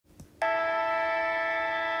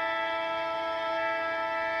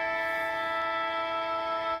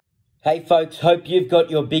Hey folks, hope you've got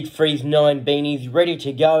your Big Freeze 9 beanies ready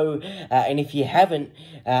to go, and if you haven't,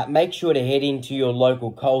 make sure to head into your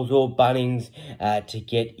local Coles or Bunnings to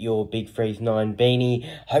get your Big Freeze 9 beanie.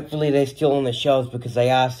 Hopefully they're still on the shelves because they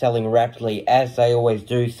are selling rapidly, as they always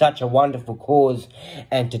do. Such a wonderful cause.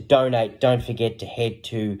 And to donate, don't forget to head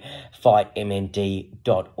to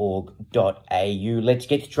fightmnd.org.au. Let's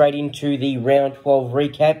get straight into the Round 12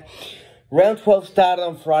 recap. Round 12 started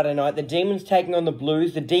on Friday night. The Demons taking on the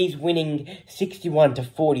Blues. The D's winning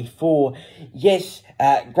 61-44. Yes,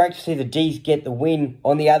 great to see the D's get the win.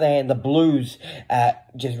 On the other hand, the Blues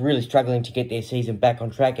just really struggling to get their season back on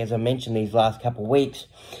track, as I mentioned these last couple of weeks.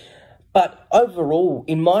 But overall,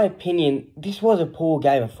 in my opinion, this was a poor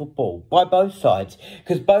game of football by both sides,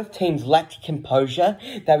 because both teams lacked composure.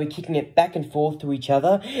 They were kicking it back and forth to each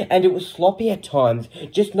other, and it was sloppy at times,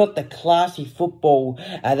 just not the classy football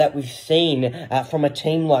that we've seen from a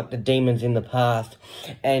team like the Demons in the past.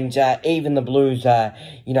 And even the Blues, I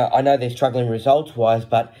know they're struggling results-wise,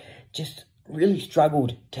 but just really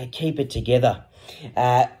struggled to keep it together.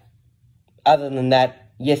 Other than that,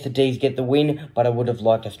 yes, the D's get the win, but I would have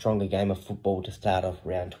liked a stronger game of football to start off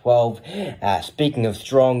round 12. Speaking of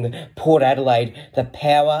strong, Port Adelaide, the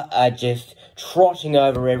Power are just trotting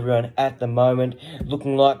over everyone at the moment,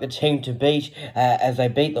 looking like the team to beat as they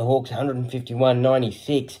beat the Hawks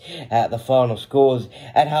 151-96. The final scores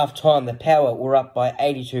at half-time, the Power were up by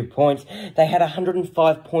 82 points. They had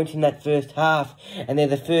 105 points in that first half, and they're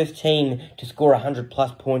the first team to score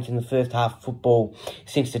 100-plus points in the first half of football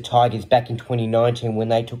since the Tigers back in 2019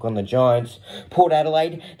 when they took on the Giants. Port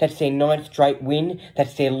Adelaide, that's their 9th straight win.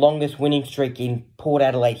 That's their longest winning streak in Port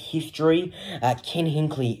Adelaide history. Ken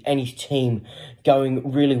Hinkley and his team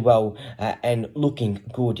going really well and looking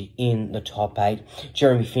good in the top 8.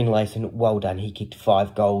 Jeremy Finlayson, well done. He kicked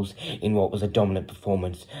 5 goals in what was a dominant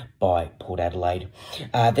performance by Port Adelaide.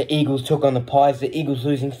 The Eagles took on the Pies. The Eagles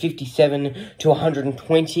losing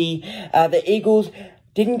 57-120. The Eagles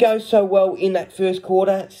didn't go so well in that first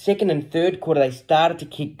quarter. Second and third quarter, they started to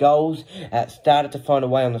kick goals, started to find a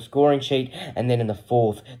way on the scoring sheet, and then in the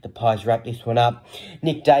fourth, the Pies wrapped this one up.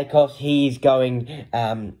 Nick Dacos, he is going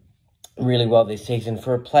really well this season.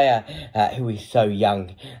 For a player who is so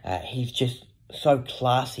young, he's just so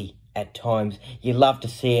classy at times. You love to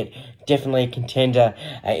see it. Definitely a contender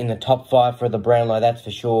in the top 5 for the Brownlow, that's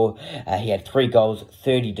for sure. He had 3 goals,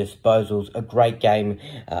 30 disposals. A great game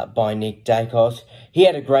by Nick Dacos. He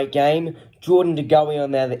had a great game. Jordan De Goey,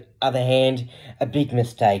 on the other hand, a big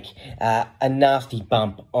mistake. A nasty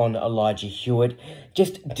bump on Elijah Hewitt.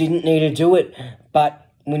 Just didn't need to do it. But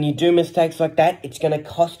when you do mistakes like that, it's going to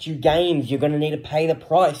cost you games. You're going to need to pay the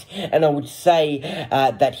price. And I would say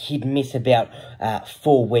that he'd miss about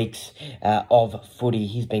 4 weeks of footy.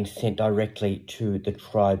 He's been sent directly to the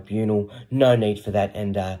tribunal. No need for that.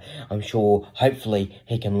 And I'm sure, hopefully,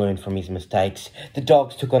 he can learn from his mistakes. The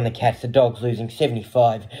Dogs took on the Cats. The Dogs losing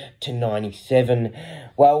 75-97.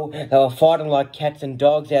 Well, they were fighting like cats and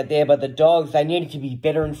dogs out there, but the Dogs, they needed to be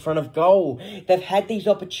better in front of goal. They've had these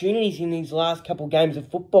opportunities in these last couple games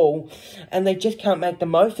of football, and they just can't make the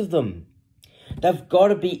most of them. They've got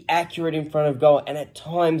to be accurate in front of goal, and at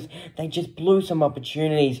times, they just blew some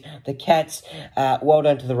opportunities. The Cats, well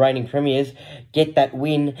done to the reigning premiers, get that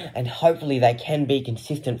win, and hopefully they can be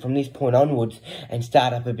consistent from this point onwards and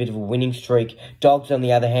start up a bit of a winning streak. Dogs, on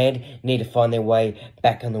the other hand, need to find their way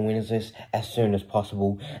back on the winners list as soon as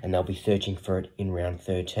possible, and they'll be searching for it in round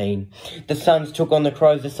 13. The Suns took on the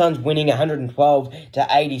Crows. The Suns winning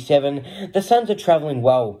 112-87. The Suns are travelling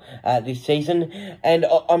well this season, and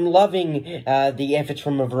I'm loving the efforts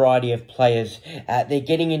from a variety of players. They're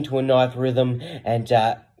getting into a nice rhythm, and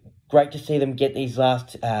great to see them get these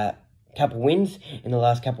last couple wins in the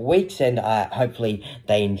last couple of weeks, and hopefully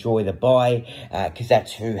they enjoy the bye, because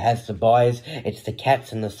that's who has the byes. It's the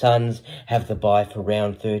Cats and the Suns have the bye for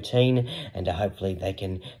round 13, and hopefully they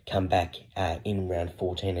can come back in round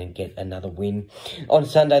 14 and get another win. On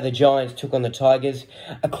Sunday, the Giants took on the Tigers.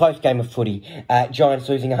 A close game of footy. Giants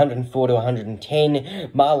losing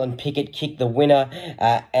 104-110. Marlon Pickett kicked the winner,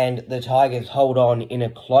 and the Tigers hold on in a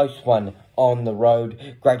close one on the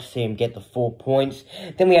road. Great to see him get the 4 points.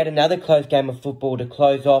 Then we had another close game of football to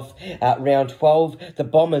close off round 12. The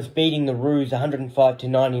Bombers beating the Roos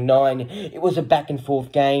 105-99. It was a back and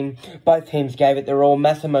forth game. Both teams gave it their all.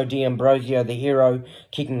 Massimo D'Ambrosio, the hero,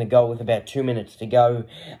 kicking the goal with about 2 minutes to go,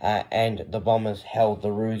 and the Bombers held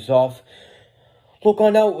the Roos off. Look,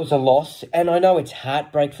 I know it was a loss, and I know it's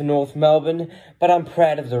heartbreak for North Melbourne, but I'm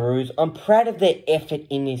proud of the Roos. I'm proud of their effort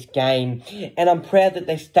in this game, and I'm proud that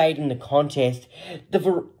they stayed in the contest.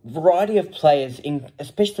 The variety of players,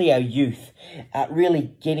 especially our youth,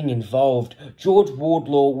 really getting involved. George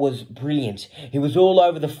Wardlaw was brilliant. He was all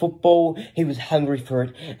over the football. He was hungry for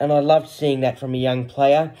it, and I loved seeing that from a young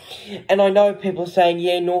player. And I know people are saying,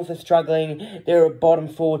 yeah, North are struggling. They're a bottom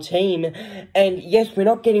 4 team, and yes, we're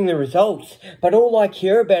not getting the results, but all I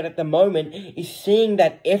care about at the moment is seeing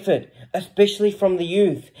that effort, especially from the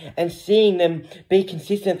youth, and seeing them be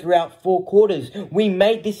consistent throughout 4 quarters. We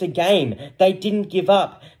made this a game. They didn't give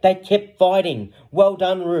up. They kept fighting. Well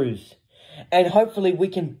done, Roos. And hopefully we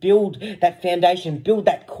can build that foundation, build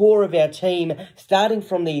that core of our team, starting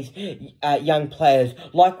from these young players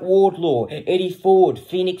like Wardlaw, Eddie Ford,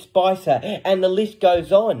 Phoenix Spicer, and the list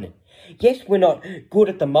goes on. Yes, we're not good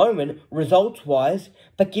at the moment, results-wise,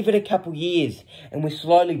 but give it a couple years, and we're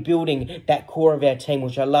slowly building that core of our team,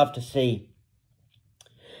 which I love to see.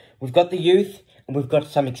 We've got the youth, and we've got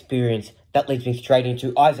some experience. That leads me straight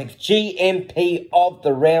into Isaac's GMP of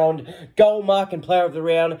the round, goal mark and player of the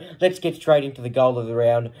round. Let's get straight into the goal of the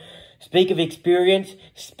round. Speak of experience,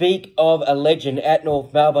 speak of a legend at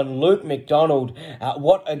North Melbourne, Luke McDonald.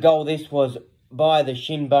 What a goal this was by the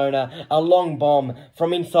shin boner, a long bomb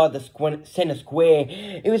from inside the centre square.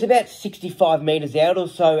 It was about 65 metres out or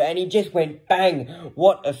so, and he just went bang.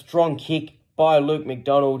 What a strong kick by Luke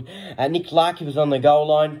McDonald. Nick Larkey was on the goal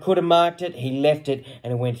line, could have marked it, he left it,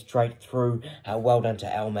 and it went straight through. Well done to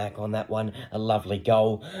Almac on that one, a lovely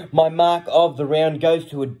goal. My mark of the round goes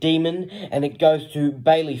to a demon, and it goes to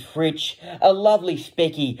Bailey Fritsch, a lovely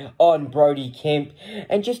specky on Brody Kemp,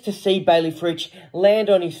 and just to see Bailey Fritsch land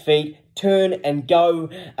on his feet, turn and go,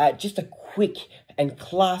 just a quick and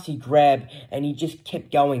classy grab, and he just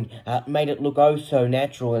kept going, made it look oh so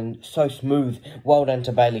natural and so smooth. Well done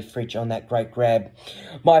to Bailey Fritsch on that great grab.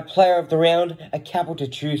 My player of the round, a couple to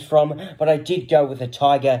choose from, but I did go with a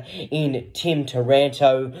Tiger in Tim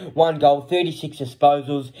Taranto. 1 goal, 36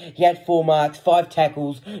 disposals. He had 4 marks, 5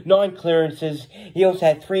 tackles, 9 clearances. He also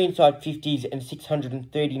had 3 inside 50s and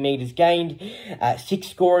 630 metres gained, 6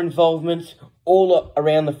 score involvements, all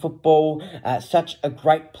around the football. Such a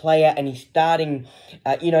great player, and he's starting,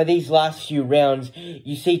 these last few rounds,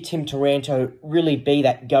 you see Tim Taranto really be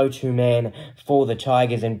that go-to man for the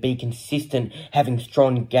Tigers and be consistent, having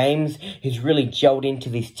strong games. He's really gelled into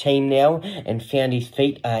this team now and found his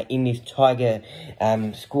feet in this Tiger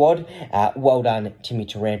squad. Well done, Timmy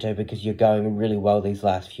Taranto, because you're going really well these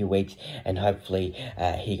last few weeks, and hopefully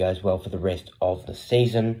he goes well for the rest of the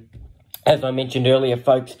season. As I mentioned earlier,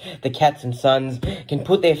 folks, the Cats and Suns can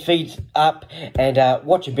put their feet up and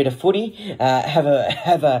watch a bit of footy, have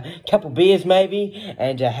a couple beers maybe,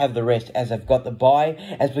 and have the rest as I've got the bye.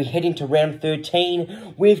 As we head into round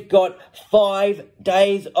 13, we've got 5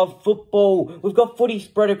 days of football. We've got footy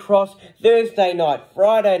spread across Thursday night,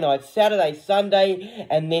 Friday night, Saturday, Sunday,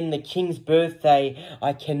 and then the King's birthday.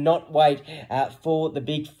 I cannot wait for the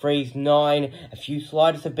Big Freeze 9. A few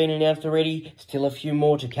sliders have been announced already, still a few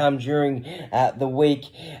more to come during the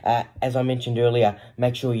week. As I mentioned earlier,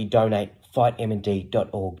 make sure you donate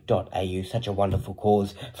fightmnd.org.au. Such a wonderful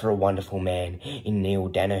cause for a wonderful man in Neil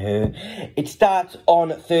Danaher. It starts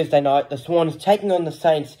on Thursday night. The Swans taking on the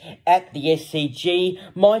Saints at the SCG.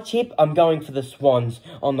 My tip, I'm going for the Swans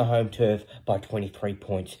on the home turf by 23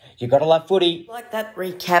 points. You gotta love footy. Like that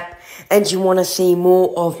recap and you want to see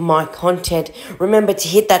more of my content, remember to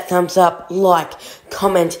hit that thumbs up, like,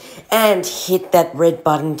 comment, and hit that red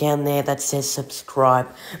button down there that says subscribe.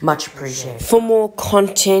 Much appreciated. For more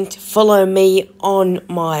content, follow me on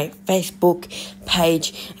my Facebook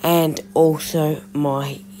page and also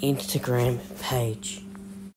my Instagram page.